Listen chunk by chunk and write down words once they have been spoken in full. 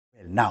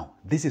Now,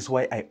 this is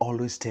why I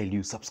always tell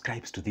you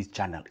subscribe to this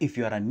channel. If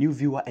you are a new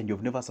viewer and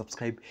you've never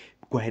subscribed,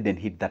 go ahead and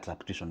hit that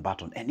subscription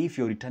button. And if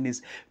you're a returning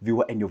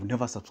viewer and you've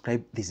never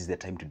subscribed, this is the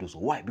time to do so.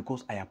 Why?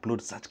 Because I upload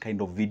such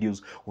kind of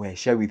videos where I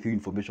share with you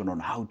information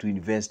on how to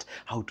invest,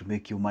 how to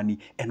make your money,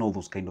 and all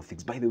those kind of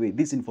things. By the way,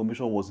 this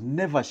information was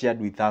never shared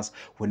with us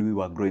when we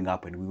were growing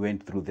up and we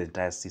went through the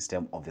entire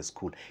system of the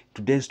school.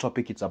 Today's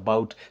topic is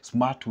about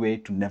smart way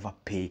to never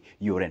pay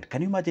your rent.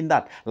 Can you imagine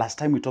that? Last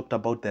time we talked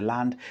about the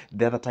land,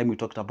 the other time we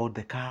talked about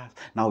the cars.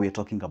 Now we're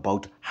talking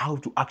about how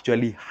to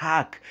actually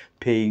hack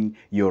paying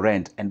your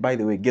rent. And by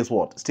the way, guess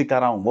what? Stick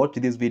around, watch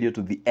this video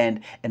to the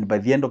end, and by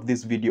the end of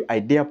this video, I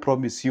dare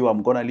promise you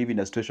I'm gonna live in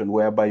a situation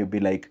whereby you'll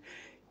be like,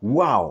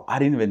 wow, I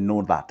didn't even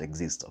know that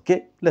exists.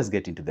 Okay, let's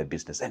get into the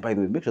business. And by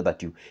the way, make sure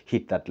that you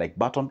hit that like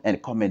button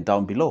and comment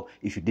down below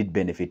if you did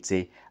benefit.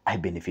 Say, I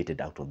benefited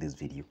out of this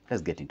video.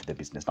 Let's get into the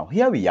business. Now,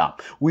 here we are.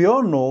 We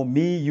all know,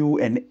 me, you,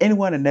 and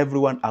anyone and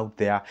everyone out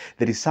there,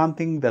 there is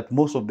something that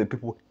most of the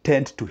people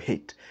tend to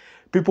hate.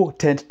 People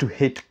tend to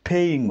hate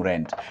paying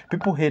rent.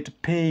 People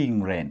hate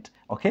paying rent.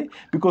 Okay,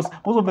 because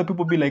most of the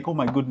people be like, oh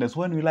my goodness,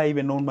 when will I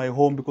even own my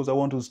home? Because I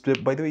want to stay.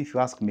 By the way, if you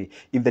ask me,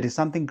 if there is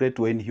something great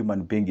to any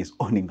human being is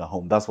owning a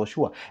home, that's for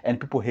sure. And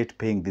people hate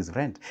paying this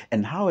rent.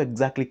 And how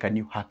exactly can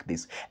you hack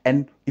this?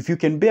 And if you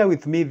can bear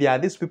with me, there are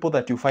these people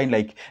that you find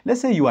like,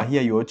 let's say you are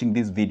here, you're watching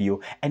this video,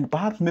 and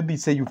perhaps maybe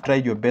say you've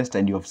tried your best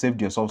and you have saved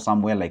yourself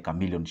somewhere like $1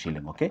 million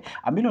shilling. Okay,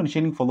 $1 million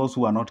shilling for those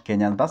who are not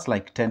Kenyan, that's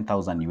like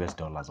 10,000 US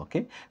dollars.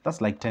 Okay,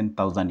 that's like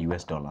 10,000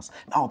 US dollars.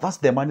 Now that's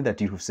the money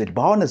that you have saved.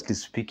 But honestly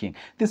speaking,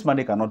 this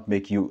money cannot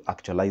make you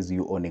actualize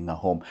you owning a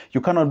home. You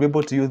cannot be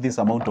able to use this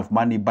amount of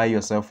money, buy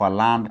yourself a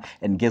land,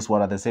 and guess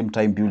what, at the same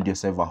time build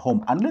yourself a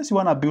home, unless you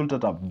want to build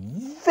at a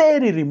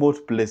very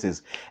remote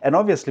places. And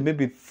obviously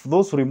maybe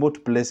those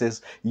remote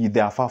places,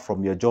 they are far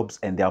from your jobs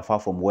and they are far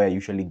from where you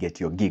usually get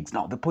your gigs.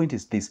 Now the point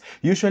is this: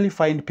 you usually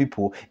find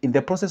people in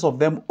the process of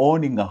them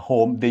owning a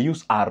home, they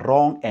use a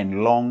wrong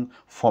and long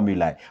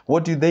formula.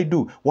 What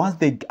do? Once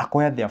they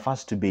acquire their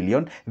first 2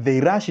 billion, they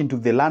rush into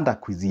the land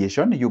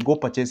acquisition. You go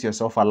purchase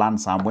yourself a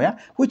land somewhere,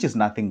 which is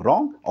nothing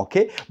wrong,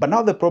 okay? But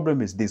now the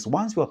problem is this: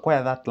 once you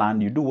acquire that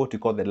land, you do what you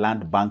call the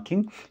land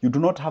banking. You do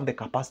not have the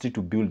capacity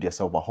to build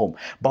yourself a home.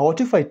 But what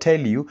if I tell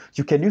you,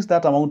 you can use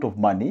that amount of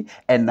money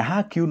and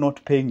hack you not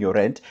paying your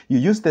rent? You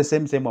use the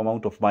same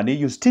amount of money,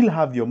 you still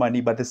have your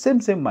money, but the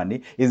same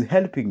money is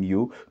helping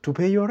you to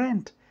pay your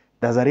rent.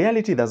 There's a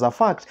reality, there's a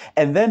fact.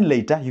 And then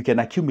later you can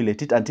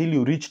accumulate it until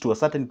you reach to a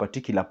certain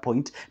particular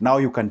point. Now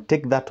you can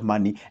take that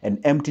money and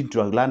empty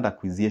into a land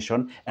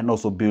acquisition and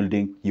also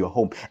building your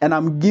home. And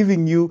I'm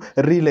giving you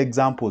real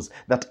examples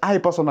that I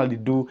personally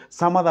do,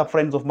 some other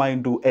friends of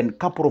mine do, and a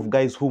couple of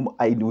guys whom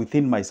I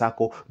within my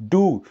circle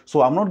do.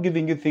 So I'm not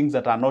giving you things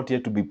that are not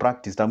yet to be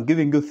practiced. I'm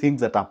giving you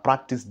things that are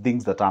practiced,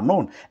 things that are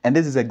known. And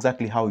this is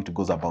exactly how it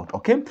goes about,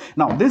 okay?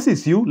 Now this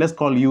is you, let's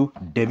call you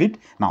David.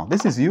 Now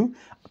this is you.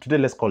 Today,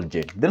 let's call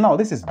Jane. Then now,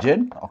 this is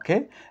Jane,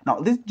 okay?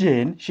 Now, this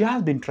Jane, she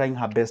has been trying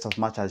her best as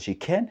much as she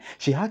can.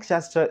 She has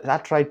just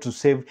tried to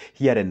save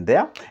here and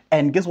there.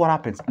 And guess what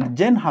happens?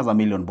 Jane has $1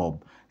 million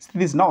bob.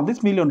 This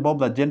 $1 million bob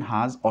that Jane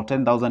has, or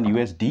 10,000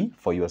 USD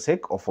for your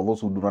sake, or for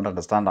those who do not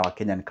understand our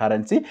Kenyan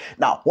currency.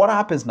 Now, what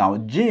happens now?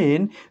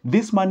 Jane,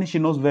 this money she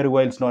knows very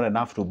well it's not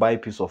enough to buy a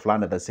piece of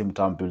land at the same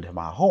time build her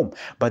home.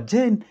 But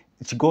Jane,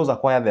 she goes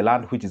acquire the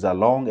land, which is a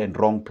long and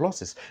wrong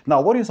process.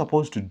 Now, what you're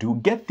supposed to do,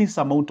 get this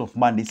amount of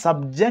money,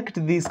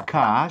 subject this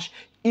cash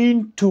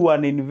into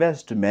an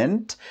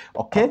investment,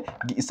 okay?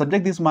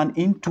 Subject this money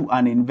into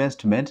an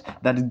investment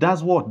that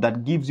does what?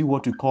 That gives you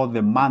what we call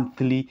the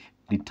monthly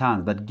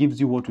returns. That gives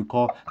you what we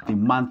call the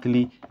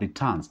monthly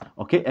returns,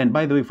 okay? And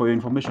by the way, for your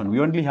information, we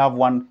only have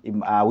one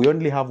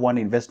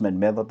investment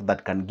method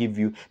that can give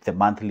you the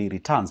monthly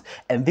returns,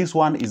 and this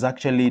one is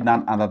actually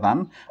none other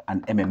than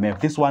an MMF.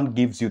 This one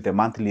gives you the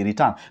monthly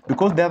return,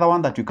 because the other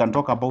one that you can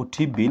talk about,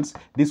 T-bills,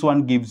 this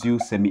one gives you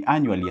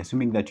semi-annually,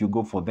 assuming that you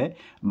go for the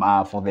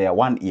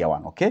 1 year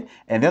one, okay?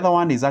 And the other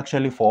one is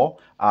actually for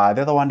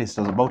the other one is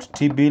about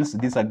T-bills.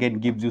 This again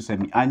gives you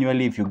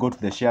semi-annually. If you go to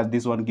the shares,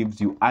 this one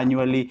gives you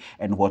annually,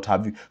 and what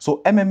have you.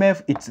 So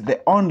MMF, it's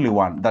the only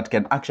one that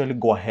can actually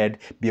go ahead,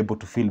 be able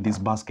to fill this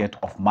basket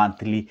of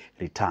monthly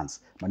returns.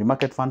 Money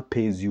market fund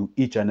pays you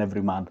each and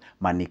every month,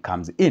 money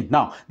comes in.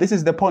 Now, this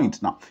is the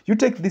point. Now, you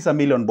take this $1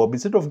 million bob,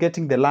 instead of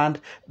getting the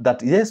land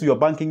that, yes, you're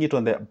banking it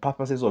on the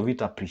purposes of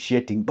it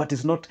appreciating, but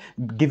it's not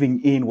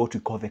giving in what we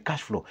call the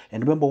cash flow.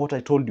 And remember what I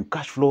told you,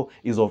 cash flow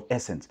is of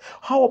essence.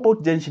 How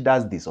about Jen? She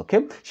does this,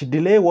 okay? She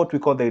delay what we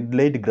call the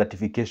delayed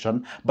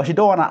gratification, but she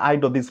don't want to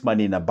idle this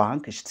money in a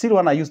bank. She still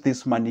want to use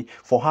this money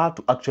for her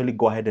to actually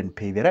go ahead and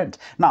pay the rent.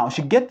 Now,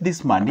 she get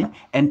this money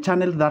and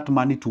channel that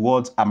money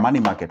towards a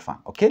money market fund,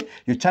 okay?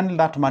 You channel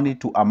that money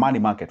to a money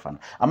market fund.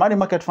 A money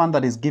market fund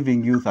that is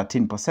giving you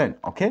 13%,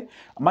 okay?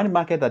 A money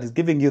market that is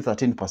giving you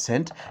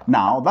 13%.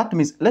 Now, that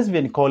means, let's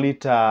even call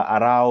it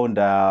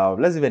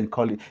let's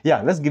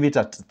give it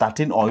at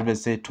 13 or even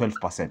say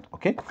 12%,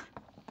 okay?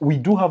 we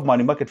do have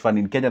money market fund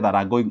in Kenya that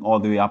are going all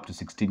the way up to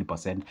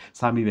 16%,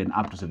 some even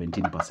up to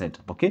 17%.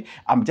 Okay,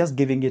 I'm just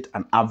giving it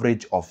an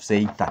average of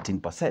say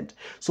 13%.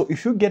 So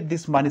if you get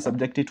this money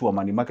subjected to a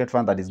money market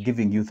fund that is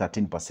giving you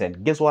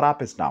 13%, guess what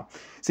happens now?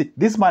 See,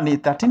 this money,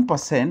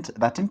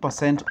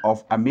 13%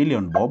 of a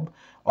million bob.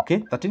 Okay,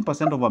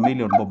 13% of a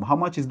million bob. How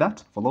much is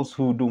that? For those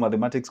who do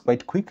mathematics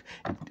quite quick,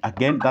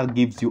 again, that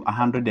gives you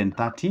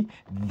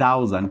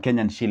 130,000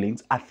 Kenyan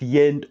shillings at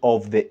the end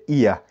of the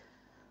year.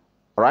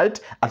 Right?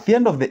 At the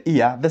end of the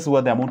year, this is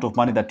where the amount of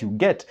money that you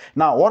get.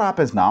 Now, what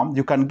happens now?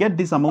 You can get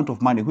this amount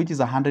of money, which is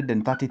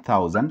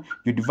 130,000.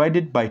 You divide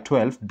it by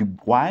 12.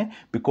 Why?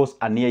 Because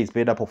a year is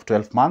made up of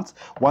 12 months.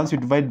 Once you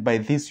divide by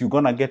this, you're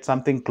going to get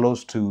something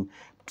close to,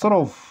 sort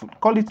of,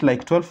 call it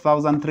like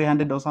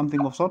 12,300 or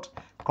something of sort.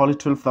 Call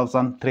it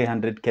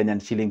 12,300 Kenyan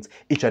shillings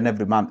each and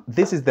every month.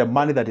 This is the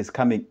money that is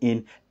coming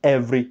in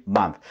every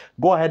month.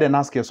 Go ahead and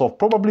ask yourself,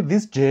 probably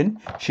this Jane,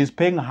 she's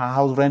paying her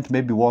house rent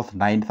maybe worth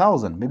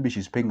 9,000. Maybe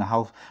she's paying a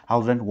house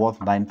rent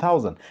worth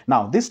 9,000.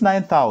 Now, this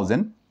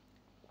 9,000,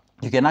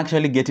 you can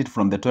actually get it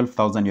from the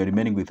 12,000, you're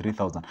remaining with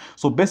 3,000.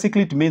 So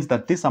basically it means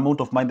that this amount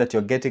of money that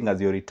you're getting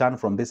as your return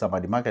from this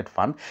money market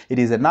fund, it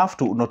is enough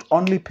to not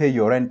only pay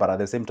your rent, but at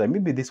the same time,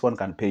 maybe this one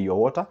can pay your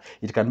water,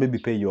 it can maybe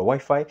pay your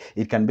Wi-Fi,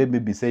 it can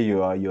maybe say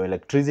your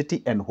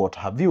electricity and what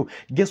have you.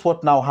 Guess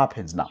what now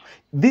happens now?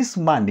 This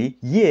money,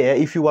 yeah,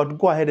 if you were to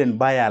go ahead and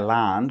buy a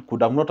land,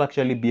 could have not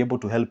actually be able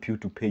to help you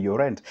to pay your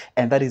rent.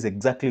 And that is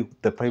exactly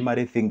the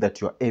primary thing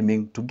that you're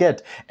aiming to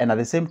get. And at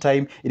the same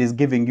time, it is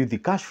giving you the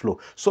cash flow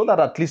so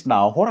that at least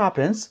now, what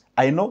happens?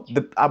 I know,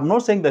 I'm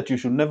not saying that you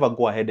should never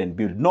go ahead and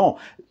build. No,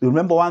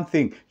 remember one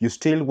thing, you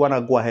still want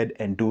to go ahead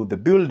and do the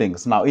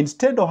buildings. Now,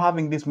 instead of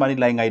having this money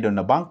lying idle in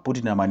a bank, put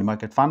it in a money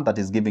market fund that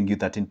is giving you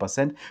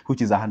 13%,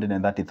 which is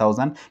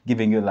 130,000,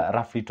 giving you like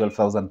roughly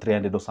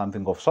 12,300 or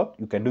something of sort.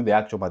 You can do the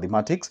actual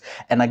mathematics.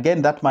 And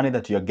again, that money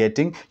that you're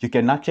getting, you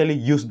can actually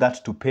use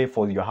that to pay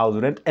for your house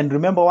rent. And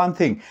remember one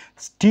thing,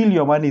 still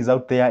your money is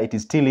out there. It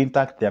is still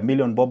intact. The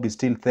million bob is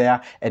still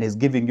there and is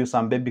giving you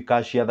some baby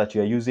cash here that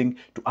you are using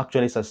to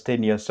actually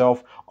sustain yourself.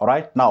 All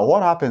right, now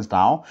what happens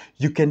now?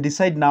 You can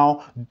decide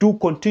now to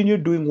continue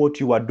doing what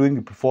you are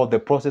doing before, the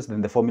process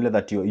and the formula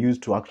that you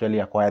used to actually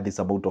acquire this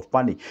amount of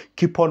money.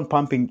 Keep on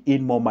pumping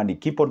in more money,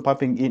 keep on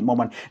pumping in more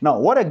money. Now,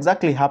 what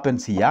exactly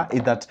happens here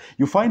is that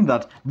you find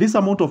that this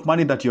amount of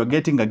money that you're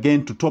getting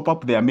again to top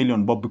up their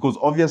million bob, because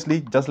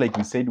obviously, just like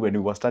we said when we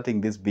were starting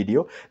this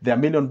video, their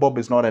million bob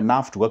is not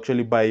enough to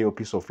actually buy your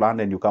piece of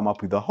land and you come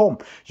up with a home.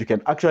 You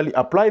can actually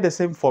apply the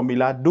same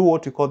formula, do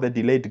what you call the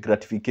delayed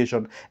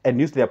gratification,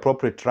 and use the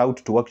appropriate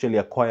route to actually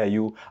acquire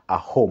you a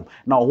home.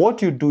 Now,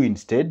 what you do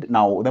instead,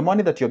 now the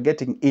money that you're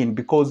getting in,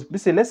 because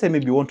let's say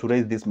maybe you want to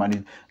raise this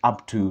money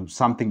up to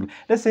something,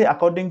 let's say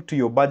according to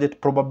your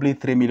budget, probably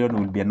 3 million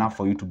will be enough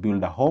for you to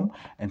build a home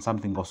and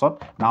something of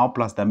sort. Now,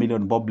 plus the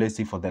million bob, let's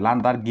say for the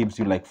land, that gives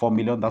you like 4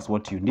 million. That's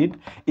what you need.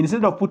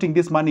 Instead of putting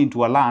this money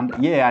into a land,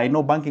 yeah, I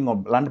know banking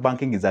or land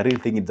banking is a real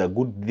thing. It's a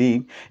good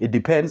thing. It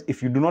depends.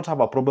 If you do not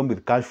have a problem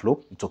with cash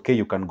flow, it's okay.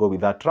 You can go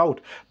with that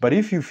route. But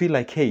if you feel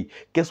like, hey,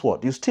 guess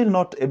what? You're still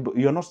not able,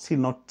 you're not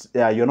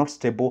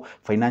stable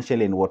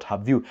financially and what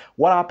have you.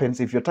 What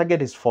happens if your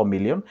target is 4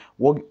 million?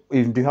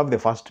 If you have the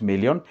first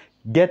million,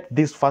 get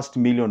this first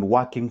million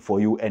working for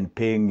you and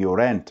paying your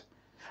rent,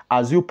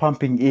 as you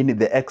pumping in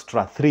the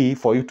extra 3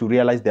 for you to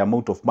realize the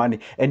amount of money.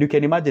 And you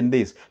can imagine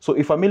this. So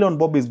if a million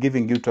bob is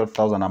giving you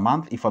 12,000 a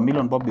month, if a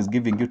million bob is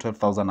giving you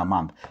 12,000 a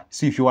month,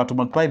 see, if you were to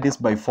multiply this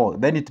by 4,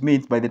 then it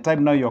means by the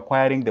time now you're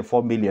acquiring the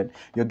 4 million,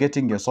 you're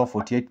getting yourself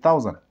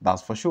 48,000.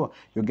 That's for sure.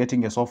 You're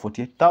getting yourself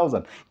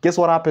 48,000. Guess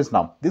what happens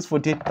now? This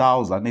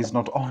 48,000 is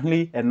not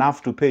only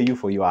enough to pay you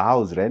for your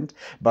house rent,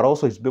 but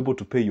also it's able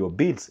to pay your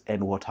bills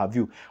and what have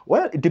you.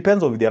 Well, it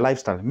depends on their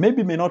lifestyle.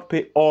 Maybe may not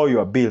pay all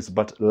your bills,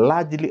 but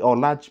largely or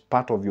large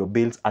part of your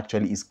bills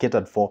actually is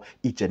catered for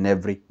each and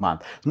every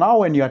month. Now,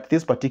 when you're at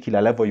this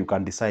particular level, you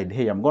can decide,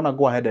 hey, I'm going to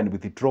go ahead and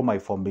withdraw my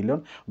 4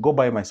 million, go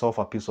buy myself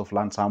a piece of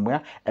land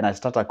somewhere, and I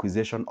start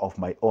acquisition of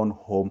my own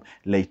home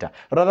later.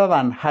 Rather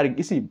than hurry,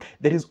 you see,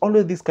 there is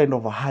always this kind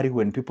of a hurry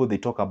when people, they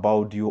talk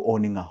about you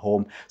owning a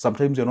home.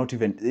 Sometimes you're not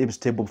even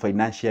stable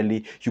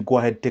financially. You go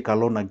ahead, take a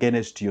loan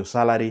against your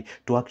salary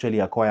to actually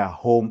acquire a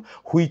home,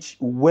 which,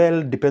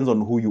 well, depends on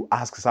who you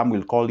ask. Some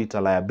will call it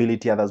a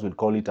liability, others will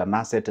call it an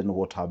asset and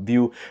what have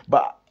you.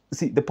 But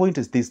see, the point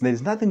is this, there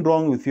is nothing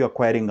wrong with you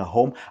acquiring a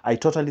home. I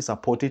totally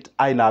support it.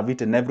 I love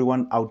it and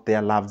everyone out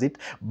there loves it.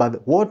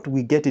 But what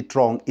we get it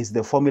wrong is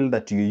the formula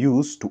that you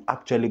use to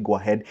actually go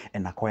ahead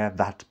and acquire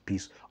that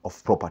piece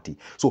of property.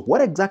 So what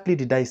exactly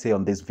did I say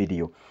on this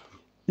video?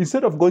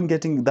 Instead of going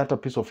getting that a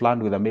piece of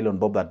land with $1 million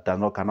that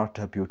cannot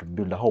help you to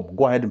build a home,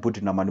 go ahead and put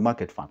it in a money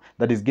market fund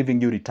that is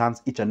giving you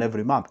returns each and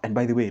every month. And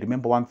by the way,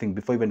 remember one thing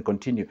before you even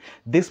continue.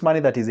 This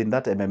money that is in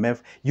that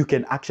MMF, you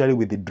can actually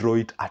withdraw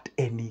it at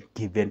any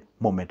given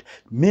moment,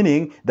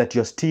 meaning that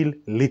you're still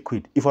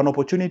liquid. If an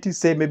opportunity,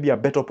 say maybe a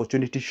better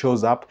opportunity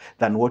shows up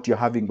than what you're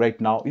having right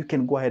now, you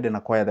can go ahead and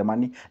acquire the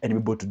money and be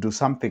able to do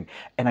something.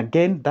 And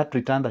again, that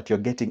return that you're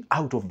getting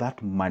out of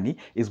that money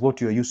is what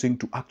you're using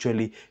to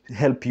actually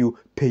help you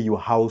pay your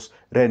house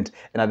rent.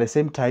 And at the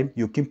same time,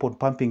 you keep on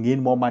pumping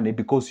in more money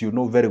because you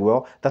know very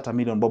well that $1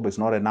 million is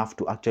not enough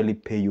to actually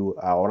pay you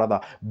or rather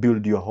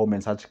build your home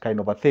and such kind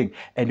of a thing.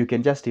 And you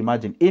can just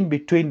imagine in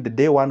between the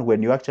day one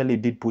when you actually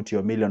did put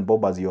your $1 million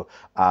as your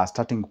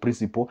starting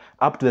principal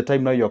up to the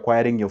time now you're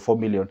acquiring your 4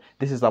 million,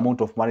 this is the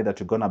amount of money that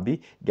you're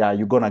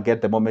gonna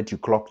get the moment you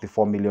clock the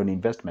 4 million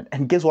investment.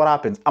 And guess what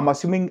happens? I'm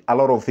assuming a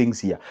lot of things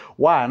here.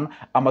 One,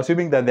 I'm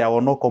assuming that there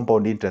are no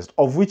compound interest,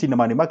 of which in a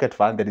money market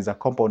fund there is a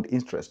compound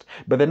interest.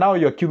 But then now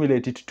you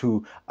accumulate it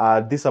to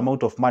this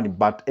amount of money.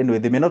 But anyway,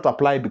 they may not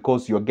apply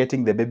because you're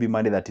getting the baby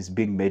money that is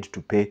being made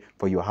to pay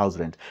for your house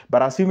rent.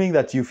 But assuming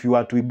that if you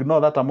are to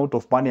ignore that amount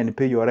of money and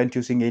pay your rent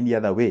using any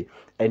other way,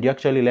 and you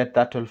actually let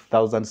that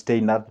 12,000 stay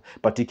in that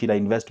particular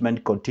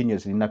investment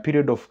continuously in a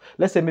period of,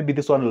 let's say maybe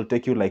this one will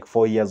take you like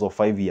 4 years or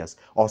 5 years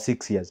or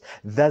 6 years,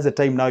 that's the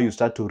time now you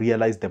start to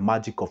realize the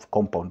magic of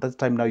compound. That's the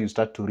time now you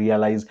start to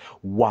realize,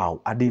 wow,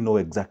 I didn't know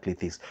exactly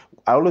this.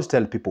 I always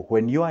tell people,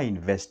 when you are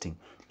investing,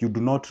 you do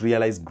not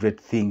realize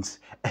great things,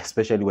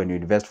 especially when you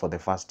invest for the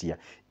first year.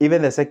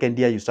 Even the second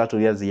year, you start to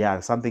realize, yeah,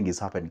 something is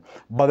happening.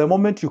 But the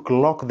moment you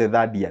clock the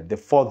third year, the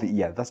fourth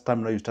year, that's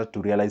time now you start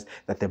to realize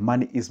that the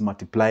money is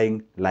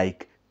multiplying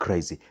like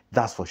crazy.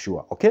 That's for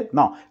sure. Okay,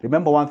 now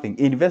remember one thing: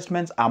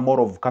 investments are more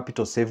of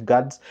capital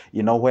safeguards,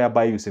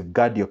 whereby you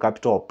safeguard your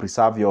capital or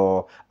preserve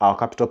your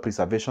capital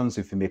preservations,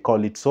 if you may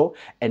call it so,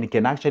 and it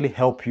can actually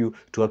help you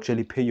to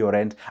actually pay your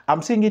rent.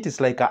 I'm seeing it is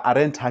like a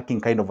rent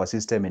hacking kind of a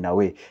system in a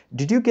way.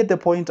 Did you get the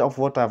point of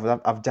what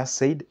I've just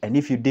said? And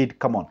if you did,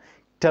 come on,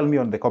 tell me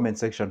on the comment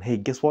section. Hey,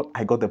 guess what?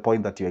 I got the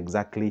point that you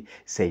exactly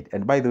said.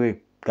 And by the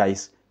way,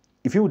 guys,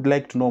 if you would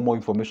like to know more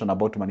information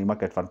about money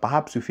market fund,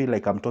 perhaps you feel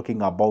like I'm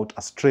talking about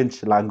a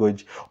strange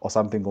language or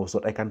something of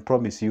sort, I can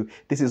promise you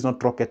this is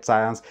not rocket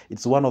science.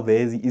 It's one of the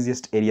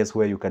easiest areas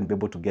where you can be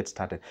able to get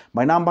started.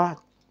 My number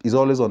is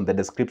always on the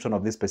description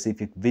of this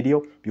specific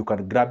video. You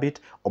can grab it,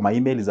 or my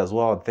email is as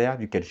well there.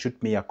 You can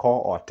shoot me a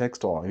call or a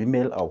text or an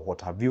email or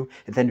what have you,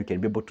 and then you can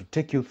be able to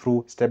take you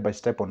through step by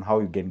step on how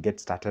you can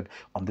get started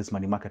on this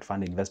money market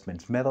fund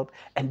investments method.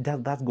 And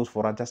that goes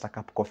for just a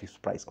cup of coffee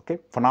price. Okay,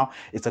 for now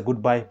it's a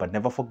goodbye, but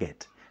never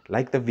forget,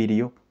 like the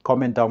video,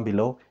 comment down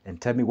below, and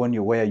tell me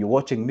where you're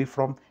watching me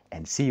from,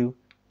 and see you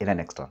in the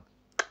next one.